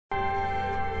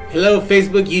Hello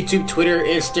Facebook, YouTube, Twitter,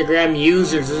 Instagram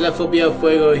users, this is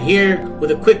SF5 here with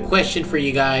a quick question for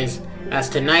you guys. As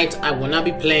tonight, I will not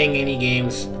be playing any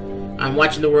games. I'm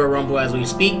watching the Royal Rumble as we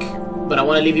speak, but I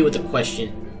want to leave you with a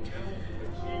question.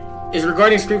 It's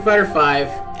regarding Street Fighter 5,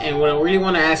 and what I really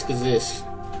want to ask is this.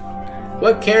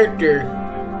 What character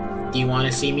do you want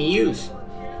to see me use?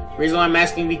 The reason why I'm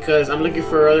asking because I'm looking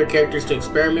for other characters to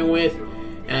experiment with,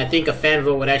 and I think a fan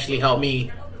vote would actually help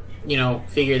me,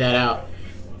 figure that out.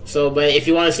 So, but if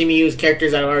you want to see me use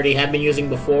characters I already have been using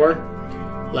before,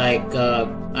 like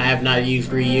I have not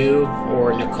used Ryu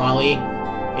or Nikali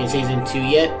in Season 2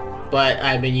 yet, but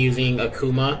I've been using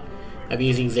Akuma, I've been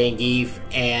using Zangief,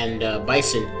 and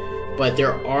Bison. But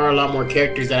there are a lot more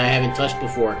characters that I haven't touched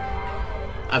before.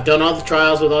 I've done all the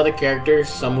trials with all the characters.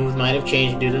 Some moves might have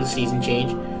changed due to the season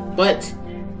change, but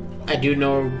I do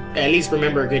know, at least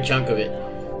remember a good chunk of it.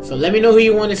 So let me know who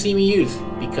you want to see me use,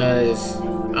 because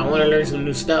I want to learn some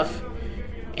new stuff,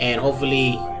 and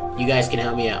hopefully you guys can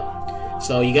help me out.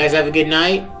 So you guys have a good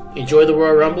night, enjoy the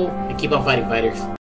Royal Rumble, and keep on fighting, fighters.